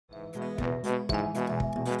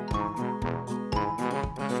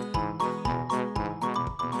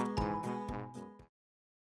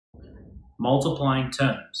multiplying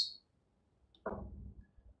terms.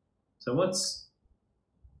 So what's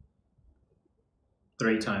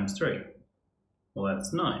 3 times 3? Well,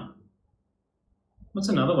 that's 9. What's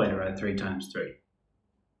another way to write 3 times 3?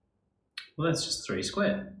 Well, that's just 3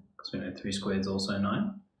 squared, because we know 3 squared is also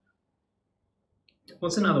 9.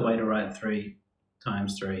 What's another way to write 3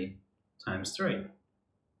 times 3 times 3?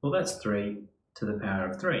 Well, that's 3 to the power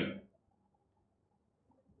of 3.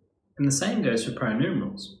 And the same goes for prime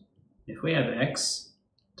numerals. If we have x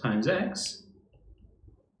times x,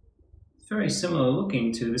 it's very similar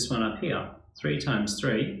looking to this one up here. 3 times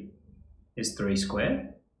 3 is 3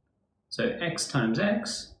 squared. So x times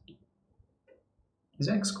x is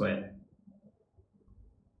x squared.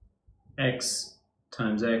 X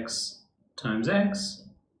times x times x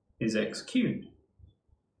is x cubed.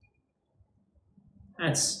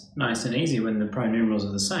 That's nice and easy when the prime numerals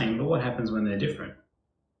are the same, but what happens when they're different?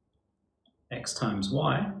 X times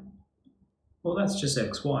y, well, that's just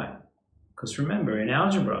xy. Because remember, in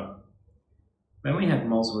algebra, when we have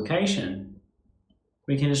multiplication,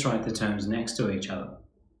 we can just write the terms next to each other.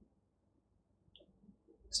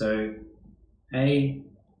 So a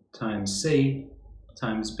times c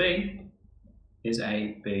times b is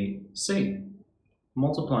a, b, c.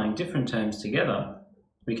 Multiplying different terms together,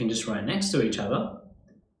 we can just write next to each other,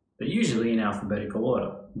 but usually in alphabetical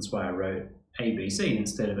order. That's why I wrote ABC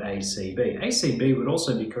instead of ACB. ACB would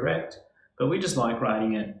also be correct, but we just like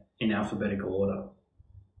writing it in alphabetical order.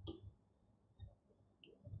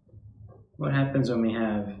 What happens when we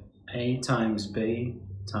have A times B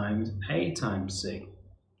times A times C?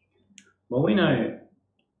 Well, we know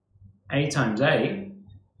A times A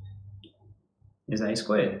is A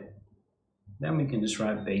squared. Then we can just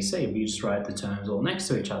write BC. We just write the terms all next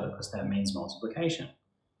to each other because that means multiplication.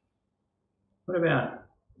 What about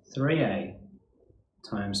 3A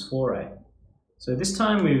times 4A? So this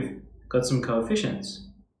time we've got some coefficients.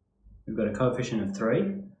 We've got a coefficient of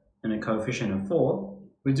 3 and a coefficient of 4.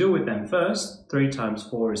 We deal with them first. 3 times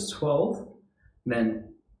 4 is 12.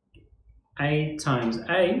 Then A times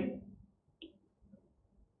A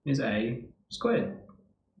is A squared.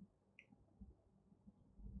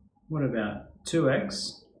 What about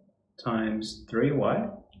 2x times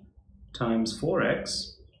 3y times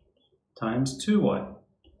 4x times 2y?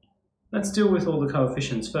 Let's deal with all the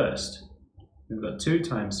coefficients first. We've got 2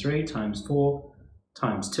 times 3 times 4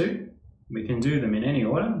 times 2. We can do them in any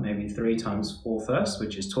order, maybe 3 times 4 first,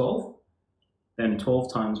 which is 12. Then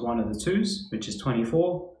 12 times one of the 2's, which is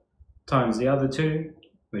 24, times the other 2,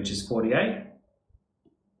 which is 48.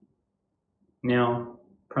 Now,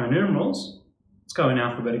 prime numerals, let's go in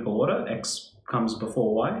alphabetical order. X comes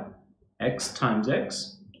before y. X times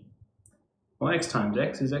x. Well, x times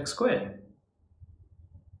x is x squared.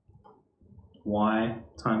 Y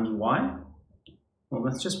times y. Well,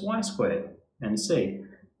 that's just y squared. And c.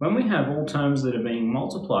 When we have all terms that are being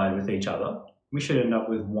multiplied with each other, we should end up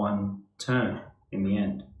with one term in the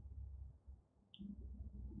end.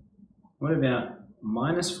 What about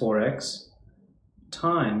minus 4x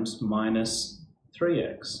times minus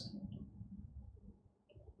 3x?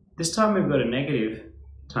 This time we've got a negative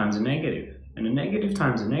times a negative. And a negative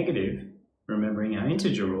times a negative, remembering our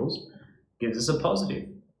integer rules, gives us a positive.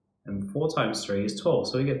 And 4 times 3 is 12,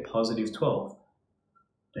 so we get positive 12.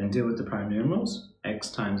 Then deal with the prime numerals.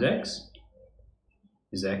 X times x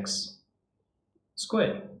is x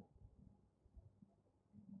squared.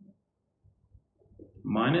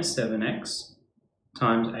 Minus 7x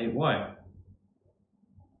times 8y.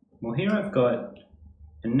 Well, here I've got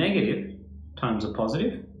a negative times a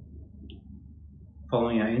positive.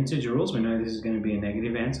 Following our integer rules, we know this is going to be a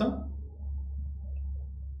negative answer.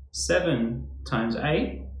 7 times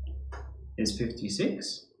 8 is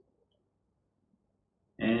 56.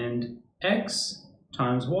 And x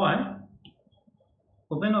times y,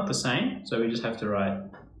 well, they're not the same, so we just have to write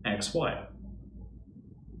xy.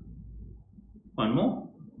 One more.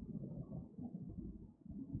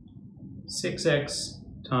 6x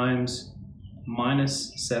times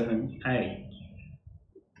minus 7a.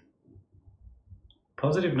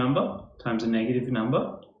 Positive number times a negative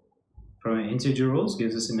number from our integer rules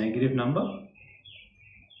gives us a negative number.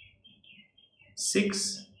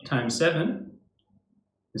 6 times 7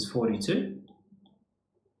 is 42.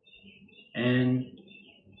 And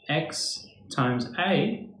x times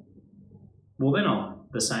a, well, they're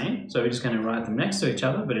not the same, so we're just going to write them next to each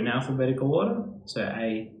other, but in alphabetical order, so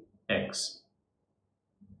a, x.